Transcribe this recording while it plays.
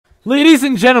Ladies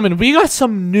and gentlemen, we got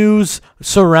some news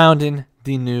surrounding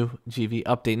the new GV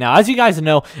update. Now, as you guys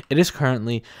know, it is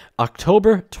currently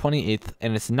October 28th,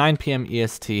 and it's 9 p.m.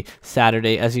 EST,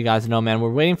 Saturday. As you guys know, man,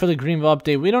 we're waiting for the Greenville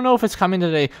update. We don't know if it's coming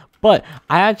today, but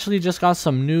I actually just got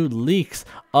some new leaks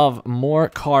of more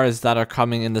cars that are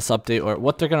coming in this update, or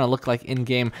what they're going to look like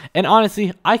in-game. And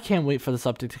honestly, I can't wait for this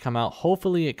update to come out.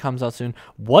 Hopefully, it comes out soon.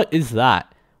 What is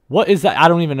that? What is that? I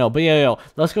don't even know. But yeah,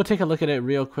 let's go take a look at it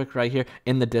real quick right here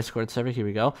in the Discord server. Here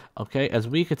we go. Okay, as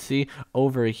we could see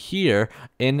over here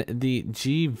in the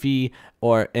GV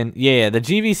the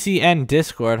GVCN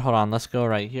Discord. Hold on, let's go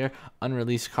right here.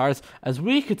 Unreleased cars. As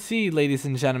we could see, ladies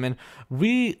and gentlemen,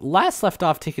 we last left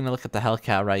off taking a look at the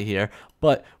Hellcat right here,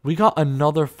 but we got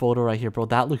another photo right here, bro.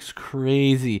 That looks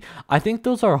crazy. I think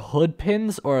those are hood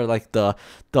pins, or like the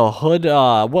hood.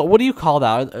 What do you call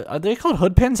that? Are they called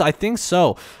hood pins? I think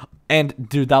so. And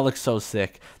dude, that looks so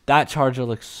sick. That Charger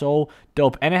looks so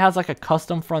dope, and it has like a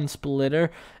custom front splitter.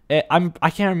 I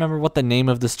can't remember what the name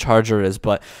of this Charger is,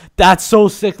 but that's so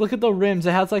sick. Look at the rims.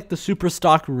 It has like the super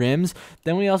stock rims.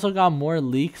 Then we also got more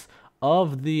leaks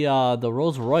of the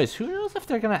Rolls Royce. Who knows if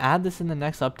they're gonna add this in the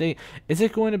next update? Is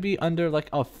it going to be under like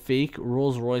a fake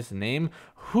Rolls Royce name?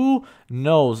 Who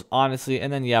knows, honestly.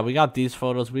 And then yeah, we got these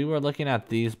photos. We were looking at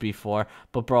these before,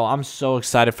 but bro, I'm so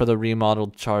excited for the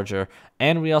remodeled Charger.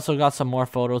 And we also got some more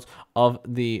photos of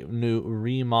the new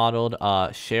remodeled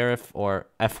Sheriff, or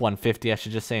F-150, I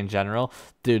should just say in general.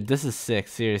 Dude, this is sick.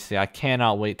 Seriously, I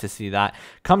cannot wait to see that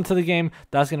come to the game.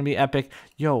 That's gonna be epic.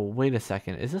 Yo, wait a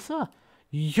second. Is this a...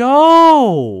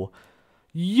 Yo,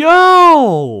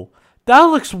 that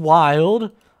looks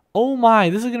wild. Oh my,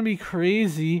 this is gonna be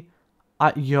crazy.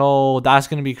 Yo, that's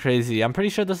gonna be crazy. I'm pretty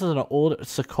sure this is an old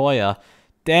Sequoia.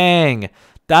 Dang,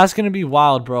 that's gonna be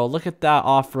wild, bro. Look at that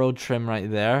off-road trim right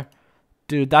there.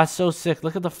 Dude, that's so sick.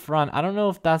 Look at the front. I don't know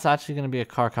if that's actually gonna be a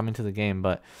car coming to the game,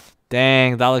 but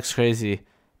dang, that looks crazy.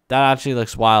 That actually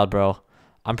looks wild, bro.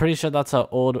 I'm pretty sure that's an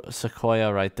old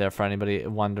Sequoia right there, for anybody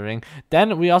wondering.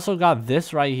 Then we also got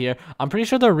this right here. I'm pretty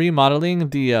sure they're remodeling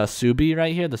the Subi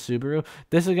right here, the Subaru.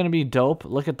 This is going to be dope.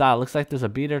 Look at that. It looks like there's a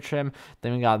beater trim.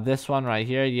 Then we got this one right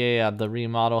here. Yeah, the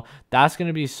remodel. That's going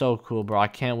to be so cool, bro. I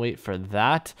can't wait for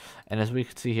that. And as we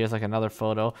can see, here's like another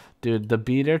photo. Dude, the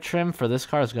beater trim for this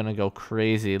car is going to go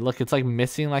crazy. Look, it's like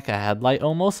missing like a headlight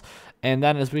almost. And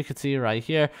then as we can see right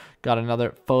here, got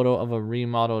another photo of a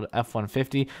remodeled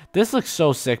F-150. This looks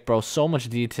so sick, bro. So much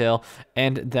detail.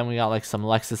 And then we got like some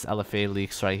Lexus LFA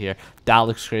leaks right here. That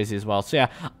looks crazy as well. So yeah,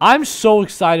 I'm so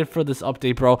excited for this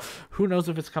update, bro. Who knows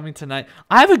if it's coming tonight?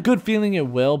 I have a good feeling it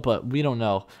will, but we don't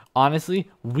know.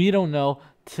 Honestly, we don't know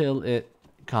till it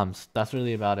comes. That's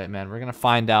really about it, man. We're gonna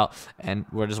find out, and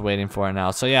we're just waiting for it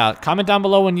now. So yeah, comment down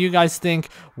below when you guys think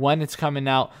when it's coming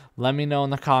out. Let me know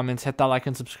in the comments. Hit that like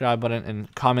and subscribe button,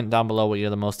 and comment down below what you're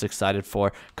the most excited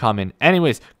for coming.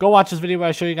 Anyways, go watch this video where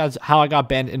I show you guys how I got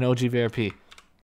banned in OG VRP.